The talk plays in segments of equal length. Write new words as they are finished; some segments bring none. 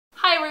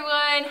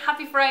everyone,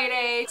 happy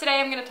Friday! Today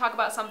I'm going to talk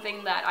about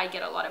something that I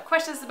get a lot of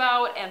questions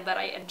about and that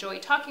I enjoy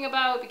talking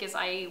about because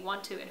I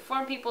want to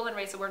inform people and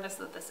raise awareness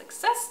that this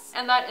exists,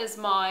 and that is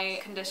my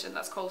condition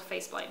that's called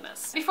face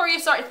blindness. Before you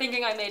start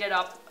thinking I made it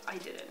up, I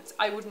didn't.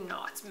 I would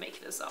not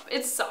make this up.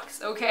 It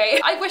sucks,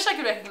 okay? I wish I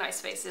could recognize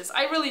faces.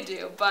 I really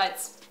do,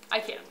 but I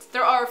can't.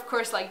 There are, of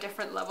course, like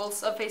different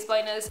levels of face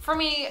blindness. For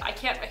me, I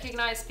can't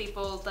recognize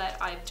people that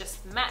I've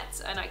just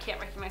met, and I can't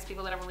recognize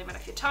people that I've only met a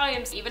few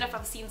times. Even if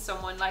I've seen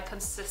someone like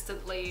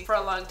consistently for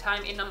a long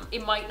time,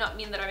 it might not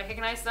mean that I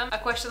recognize them. A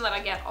question that I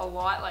get a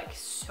lot, like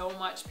so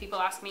much, people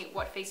ask me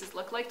what faces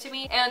look like to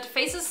me, and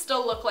faces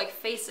still look like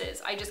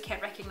faces. I just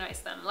can't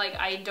recognize them. Like,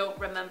 I don't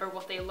remember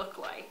what they look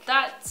like.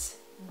 That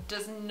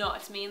does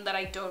not mean that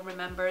I don't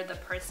remember the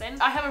person.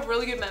 I have a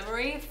really good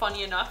memory,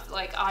 funny enough.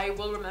 Like, I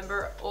will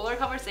remember all our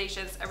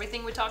conversations,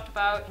 everything we talked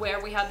about,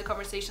 where we had the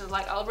conversations.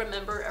 Like, I'll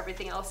remember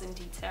everything else in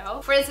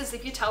detail. For instance,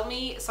 if you tell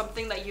me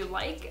something that you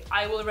like,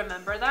 I will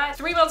remember that.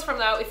 3 months from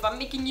now, if I'm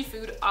making you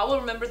food, I will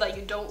remember that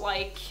you don't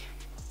like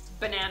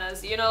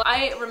bananas, you know?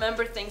 I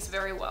remember things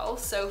very well,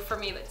 so for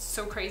me that's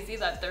so crazy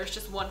that there's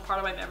just one part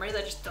of my memory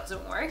that just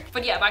doesn't work.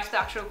 But yeah, back to the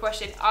actual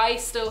question, I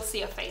still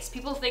see a face.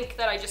 People think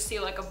that I just see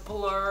like a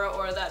blur,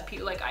 or that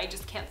people, like, I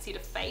just can't see the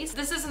face.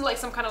 This isn't like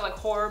some kind of like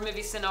horror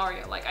movie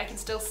scenario. Like, I can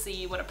still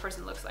see what a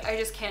person looks like. I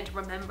just can't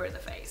remember the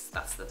face.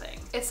 That's the thing.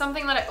 It's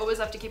something that I always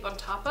have to keep on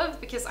top of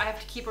because I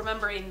have to keep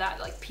remembering that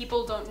like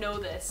people don't know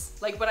this.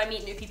 Like, when I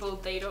meet new people,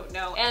 they don't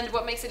know. And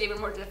what makes it even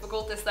more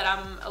difficult is that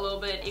I'm a little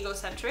bit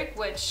egocentric,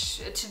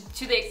 which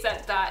to the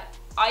extent that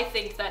I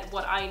think that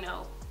what I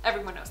know,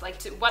 everyone knows.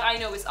 Like, what I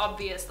know is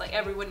obvious, like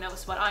everyone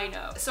knows what I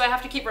know. So I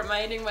have to keep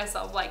reminding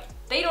myself, like,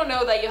 they don't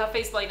know that you have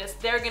face blindness,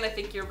 they're gonna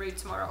think you're rude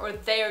tomorrow, or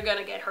they're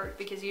gonna get hurt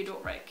because you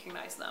don't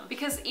recognize them.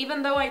 Because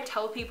even though I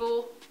tell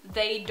people,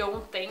 they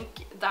don't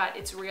think that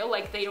it's real,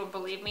 like they don't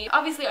believe me.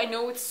 Obviously I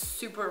know it's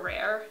super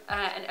rare,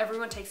 and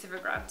everyone takes it for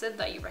granted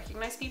that you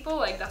recognize people.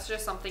 Like, that's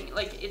just something,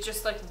 like, it's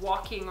just like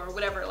walking or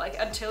whatever. Like,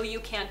 until you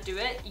can't do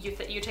it,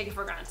 you take it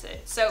for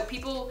granted. So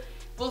people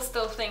will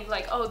still think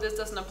like, oh, this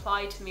doesn't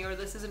apply to me, or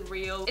this isn't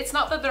real. It's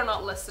not that they're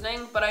not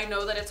listening, but I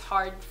know that it's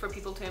hard for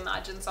people to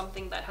imagine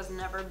something that has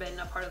never been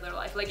a part of their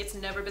life. Like, it's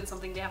never been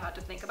something they have had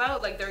to think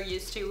about. Like, they're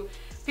used to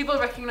people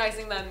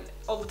recognizing them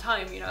all the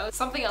time, you know?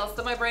 Something else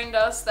that my brain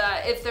does,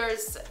 that if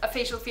there's a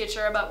facial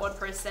feature about one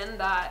person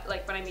that,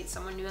 like, when I meet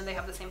someone new and they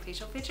have the same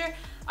facial feature,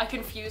 I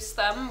confuse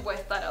them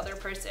with that other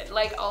person.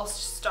 Like, I'll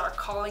start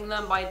calling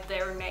them by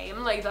their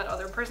name, like that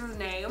other person's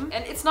name.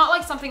 And it's not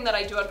like something that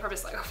I do on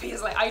purpose, like,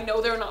 obviously I know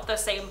they're not the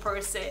same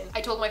person. I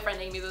told my friend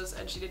Amy this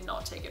and she did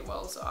not take it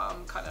well, so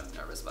I'm kind of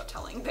nervous about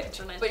telling the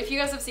internet. But if you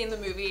guys have seen the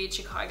movie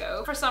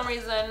Chicago, for some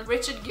reason,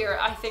 Richard Gere,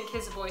 I think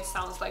his voice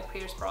sounds like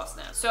Pierce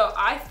Brosnan. So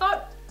I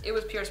thought it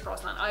was Pierce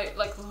Brosnan. I,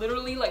 like,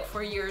 literally, like,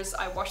 for years,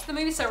 I watched the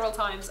movie several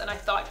times and I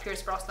thought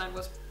Pierce Brosnan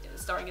was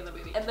starring in the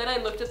movie. And then I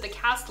looked at the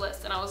cast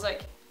list and I was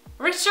like,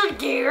 Richard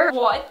Gere?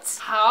 What?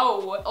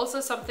 How? Also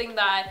something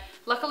that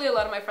luckily a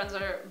lot of my friends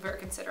are very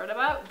considerate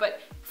about,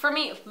 but for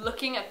me,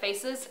 looking at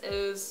faces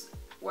is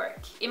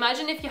work.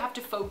 Imagine if you have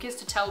to focus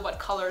to tell what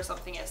color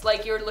something is.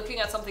 Like, you're looking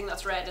at something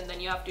that's red and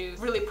then you have to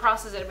really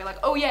process it and be like,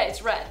 oh yeah,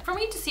 it's red. For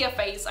me to see a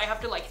face, I have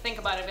to like think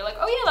about it and be like,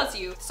 oh yeah, that's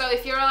you. So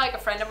if you're like a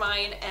friend of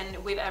mine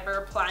and we've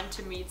ever planned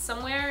to meet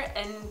somewhere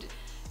and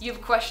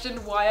you've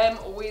questioned why I'm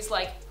always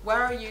like,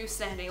 where are you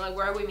standing? Like,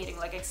 where are we meeting?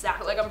 Like,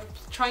 exactly, like I'm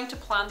trying to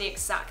plan the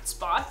exact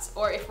spot.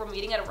 Or if we're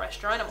meeting at a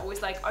restaurant, I'm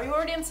always like, are you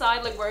already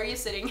inside? Like, where are you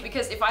sitting?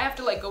 Because if I have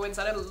to like go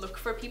inside and look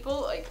for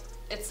people, like,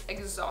 it's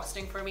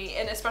exhausting for me.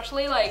 And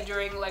especially like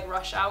during like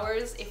rush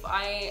hours, if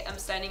I am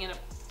standing in a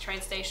train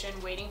station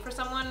waiting for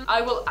someone, I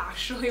will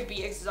actually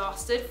be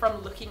exhausted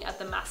from looking at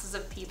the masses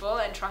of people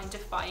and trying to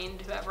find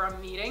whoever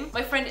I'm meeting.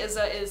 My friend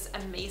Izza is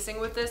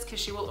amazing with this because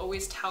she will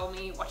always tell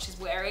me what she's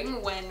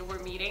wearing when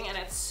we're meeting, and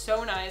it's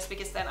so nice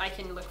because then I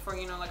can look for,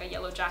 you know, like a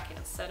yellow jacket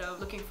instead of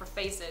looking for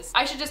faces.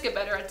 I should just get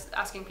better at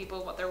asking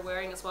people what they're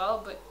wearing as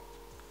well, but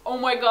oh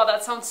my god,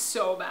 that sounds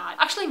so bad.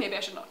 Actually, maybe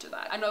I should not do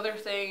that. Another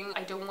thing,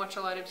 I don't watch a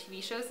lot of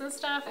TV shows and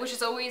stuff, which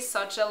is always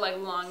such a like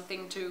long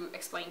thing to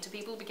explain to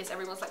people because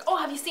everyone's like, oh,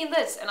 have you seen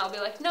this? And I'll be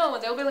like, no,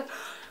 and they'll be like,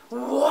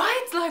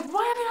 what? Like,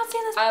 why have you not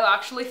seen this? I'll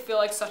actually feel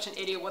like such an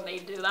idiot when they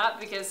do that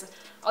because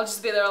I'll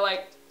just be there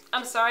like,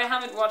 I'm sorry, I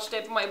haven't watched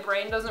it, but my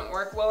brain doesn't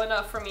work well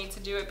enough for me to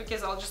do it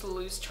because I'll just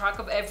lose track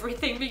of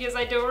everything because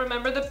I don't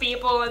remember the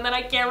people and then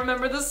I can't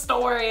remember the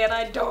story and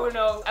I don't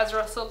know. As a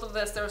result of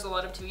this, there's a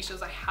lot of TV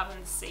shows I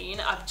haven't seen.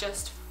 I've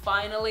just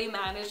finally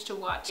managed to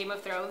watch Game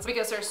of Thrones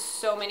because there's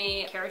so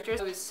many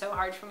characters. It was so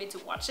hard for me to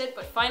watch it,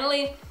 but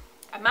finally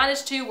I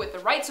managed to with the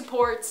right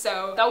support,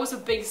 so that was a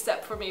big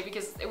step for me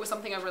because it was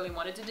something I really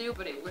wanted to do,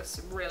 but it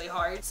was really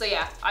hard. So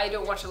yeah, I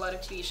don't watch a lot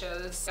of TV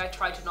shows. I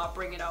try to not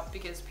bring it up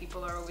because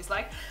people are always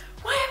like,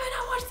 why haven't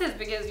I watched this?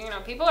 Because, you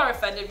know, people are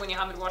offended when you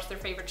haven't watched their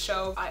favorite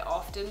show. I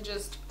often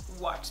just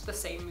watch the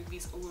same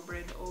movies over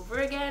and over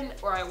again,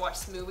 or I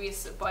watch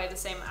movies by the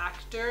same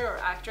actor or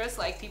actress,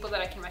 like people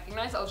that I can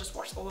recognize. I'll just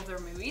watch all of their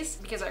movies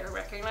because I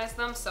recognize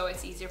them, so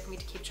it's easier for me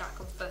to keep track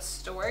of the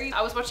story.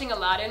 I was watching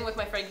Aladdin with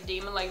my friend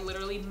Demon, like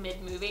literally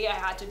mid-movie. I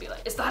had to be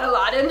like, is that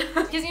Aladdin?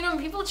 Because you know,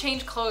 when people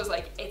change clothes,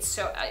 like it's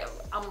so,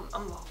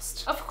 I'm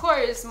lost. Of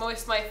course,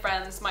 most of my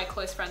friends, my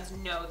close friends,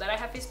 know that I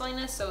have face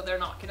blindness, so they're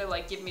not gonna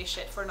like give me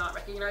shit for not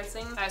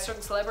recognizing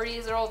certain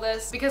celebrities or all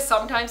this, because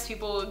sometimes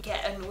people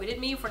get annoyed at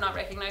me for not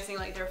recognizing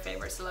like their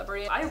favorite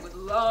celebrity. I would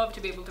love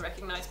to be able to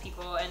recognize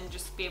people and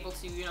just be able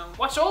to, you know,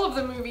 watch all of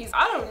the movies.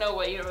 I don't know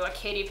what, you know, like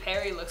Katy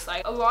Perry looks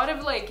like. A lot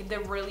of like the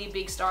really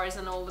big stars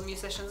and all the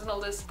musicians and all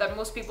this that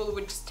most people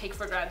would just take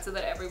for granted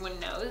that everyone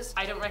knows,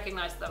 I don't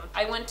recognize them.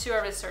 I went to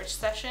a research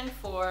session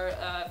for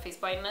face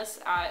blindness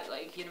at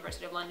like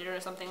University of London or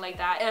something like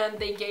that, and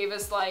they gave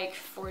us like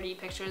 40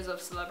 pictures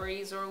of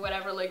celebrities or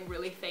whatever, like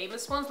really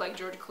famous ones like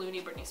George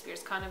Clooney, Britney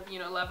Spears kind of, you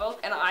know, level,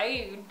 and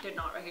I did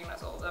not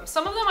recognize all of them.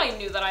 Some of them I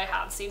knew that I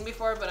had seen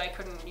before, but I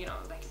couldn't, you know,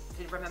 like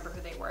remember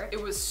who they were.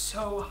 It was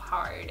so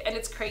hard, and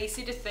it's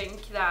crazy to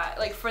think that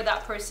like for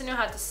that person who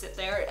had to sit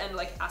there and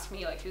like ask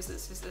me like who's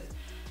this,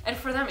 and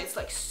for them it's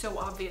like so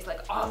obvious,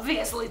 like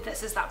obviously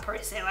this is that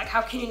person, like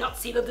how can you not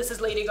see that this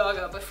is Lady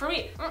Gaga? But for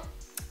me,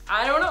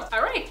 I don't know.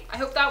 Alright, I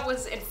hope that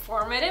was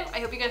informative. I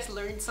hope you guys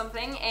learned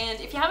something, and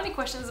if you have any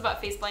questions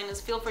about face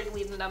blindness, feel free to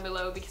leave them down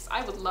below because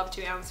I would love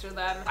to answer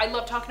them. I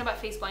love talking about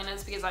face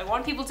blindness because I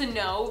want people to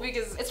know,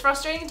 because it's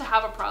frustrating to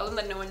have a problem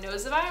that no one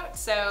knows about,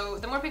 so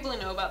the more people who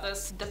know about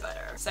this, the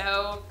better.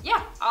 So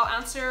yeah, I'll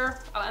answer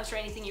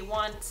anything you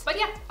want. But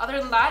yeah, other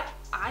than that,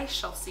 I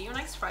shall see you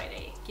next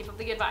Friday. Keep up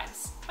the good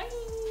vibes.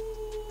 Bye!